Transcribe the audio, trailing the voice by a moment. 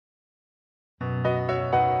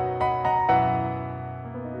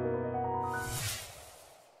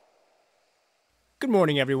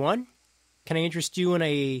morning, everyone. Can I interest you in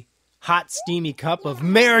a hot, steamy cup of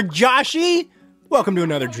Mayor Joshi? Welcome to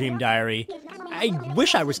another Dream Diary. I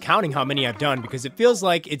wish I was counting how many I've done because it feels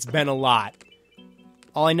like it's been a lot.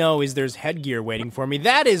 All I know is there's headgear waiting for me.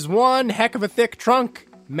 That is one heck of a thick trunk,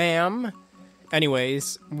 ma'am.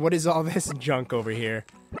 Anyways, what is all this junk over here?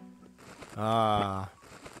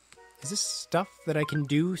 Is this stuff that I can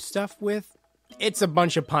do stuff with? It's a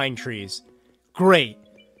bunch of pine trees. Great.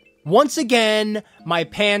 Once again, my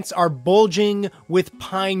pants are bulging with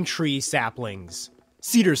pine tree saplings.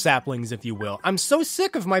 Cedar saplings, if you will. I'm so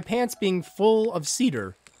sick of my pants being full of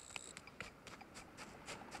cedar.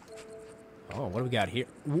 Oh, what do we got here?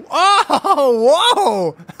 Oh,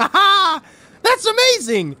 whoa! Ha-ha! That's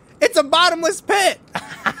amazing! It's a bottomless pit!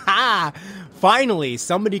 Finally,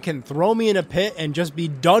 somebody can throw me in a pit and just be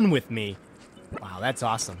done with me. Wow, that's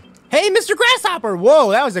awesome. Hey, Mr. Grasshopper!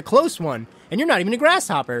 Whoa, that was a close one. And you're not even a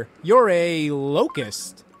grasshopper. You're a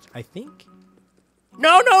locust, I think.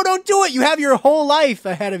 No, don't do it! You have your whole life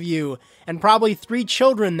ahead of you. And probably 3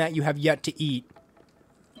 children that you have yet to eat.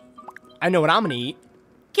 I know what I'm gonna eat.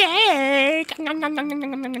 Cake!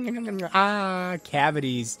 Ah,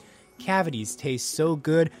 cavities. Cavities taste so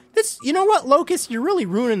good. You know what, Locust? You're really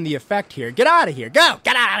ruining the effect here. Get out of here. Go!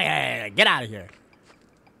 Get out of here! Get out of here.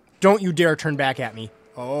 Don't you dare turn back at me.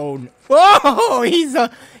 Oh, no. Whoa! He's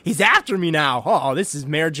after me now. Oh, this is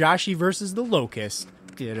Mayor Joshi versus the Locust.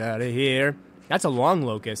 Get out of here. That's a long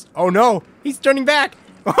locust. Oh, no. He's turning back.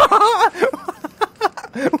 Why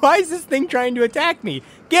is this thing trying to attack me?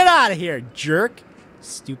 Get out of here, jerk.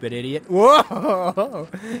 Stupid idiot. Whoa!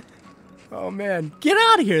 Oh, man. Get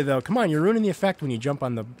out of here, though. Come on, you're ruining the effect when you jump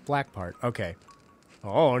on the black part. Okay.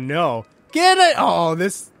 Oh, no. Get it! Oh,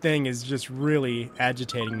 this thing is just really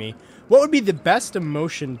agitating me. What would be the best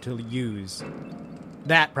emotion to use?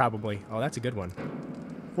 That, probably. Oh, that's a good one.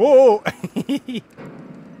 Whoa!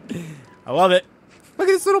 I love it. Look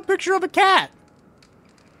at this little picture of a cat.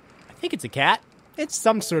 I think it's a cat. It's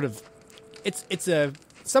some sort of... It's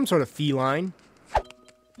some sort of feline.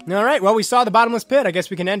 All right, well, we saw the bottomless pit. I guess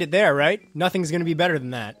we can end it there, right? Nothing's going to be better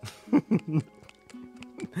than that.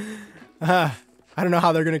 I don't know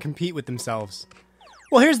how they're going to compete with themselves.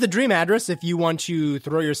 Well, here's the dream address. If you want to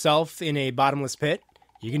throw yourself in a bottomless pit,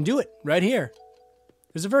 you can do it right here.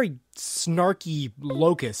 There's a very snarky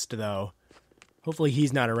locust, though. Hopefully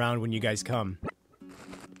he's not around when you guys come.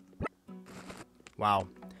 Wow.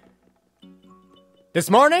 This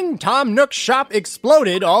morning, Tom Nook's shop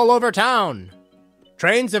exploded all over town.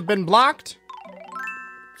 Trains have been blocked,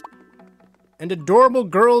 and adorable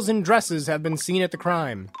girls in dresses have been seen at the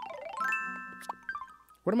crime.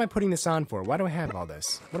 What am I putting this on for? Why do I have all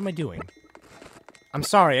this? What am I doing? I'm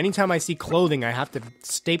sorry, anytime I see clothing, I have to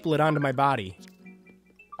staple it onto my body.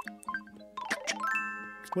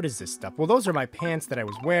 What is this stuff? Well, those are my pants that I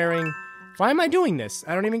was wearing. Why am I doing this?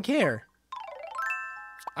 I don't even care.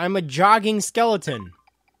 I'm a jogging skeleton.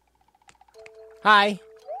 Hi.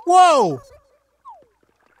 Whoa!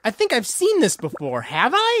 I think I've seen this before.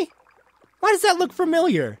 Have I? Why does that look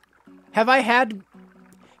familiar? Had I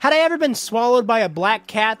ever been swallowed by a black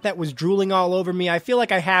cat that was drooling all over me? I feel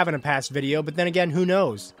like I have in a past video, but then again, who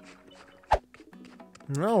knows?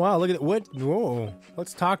 Oh, wow, look at that. What? Whoa.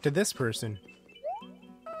 Let's talk to this person.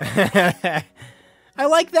 I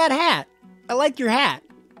like that hat. I like your hat.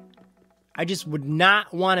 I just would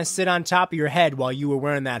not want to sit on top of your head while you were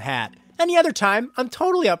wearing that hat. Any other time, I'm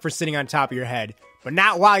totally up for sitting on top of your head. But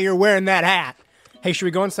not while you're wearing that hat. Hey, should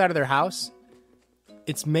we go inside of their house?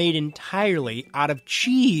 It's made entirely out of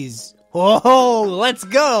cheese. Oh, let's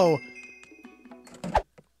go.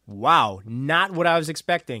 Wow, not what I was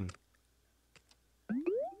expecting.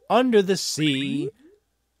 Under the sea.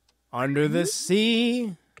 Under the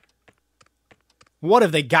sea. What,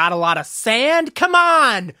 have they got a lot of sand? Come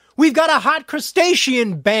on! We've got a hot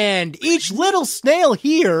crustacean band. Each little snail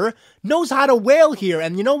here knows how to whale here.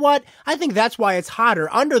 And you know what? I think that's why it's hotter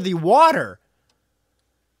under the water.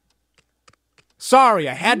 Sorry,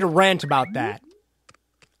 I had to rant about that.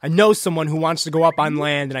 I know someone who wants to go up on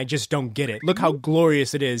land and I just don't get it. Look how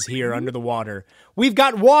glorious it is here under the water. We've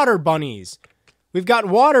got water bunnies. We've got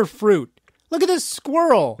water fruit. Look at this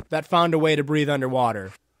squirrel that found a way to breathe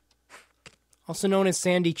underwater. Also known as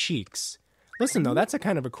sandy cheeks. Listen, though, that's a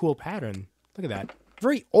kind of a cool pattern. Look at that.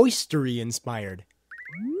 Very oystery inspired.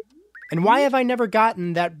 And why have I never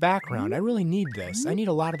gotten that background? I really need this. I need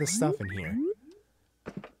a lot of the stuff in here.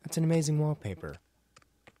 That's an amazing wallpaper.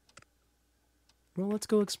 Well, let's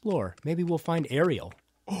go explore. Maybe we'll find Ariel.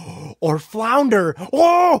 Oh, or Flounder.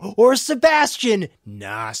 Oh, or Sebastian.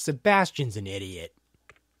 Nah, Sebastian's an idiot.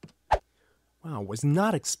 Wow, was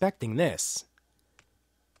not expecting this.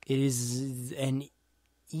 It is an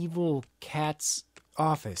evil cat's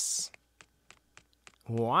office.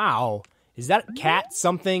 Wow. Is that cat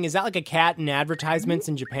something? Is that like a cat in advertisements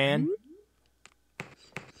in Japan?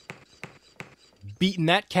 Beating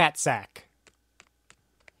that cat sack.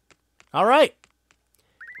 All right.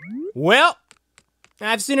 Well,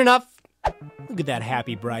 I've seen enough. Look at that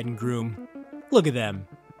happy bride and groom. Look at them.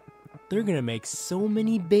 They're gonna make so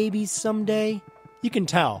many babies someday. You can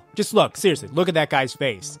tell. Just look, seriously, look at that guy's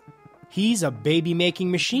face. He's a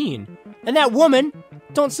baby-making machine. And that woman,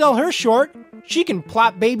 don't sell her short. She can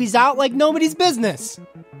plop babies out like nobody's business.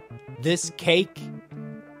 This cake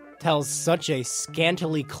tells such a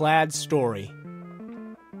scantily clad story.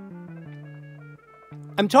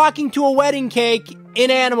 I'm talking to a wedding cake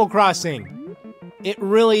in Animal Crossing. It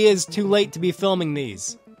really is too late to be filming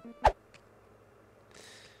these.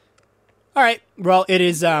 Alright, well, it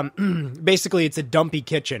is, basically it's a dumpy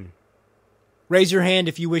kitchen. Raise your hand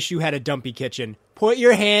if you wish you had a dumpy kitchen. Put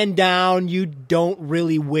your hand down, you don't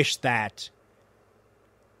really wish that.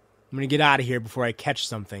 I'm gonna get out of here before I catch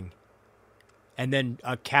something. And then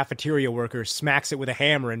a cafeteria worker smacks it with a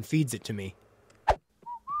hammer and feeds it to me.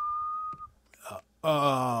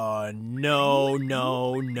 No, no,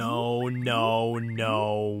 no, no,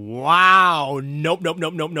 no. Wow.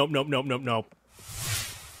 Nope.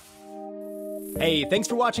 Hey, thanks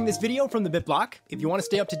for watching this video from TheBitBlock. If you want to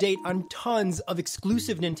stay up to date on tons of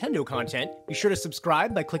exclusive Nintendo content, be sure to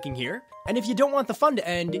subscribe by clicking here. And if you don't want the fun to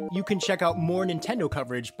end, you can check out more Nintendo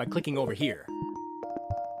coverage by clicking over here.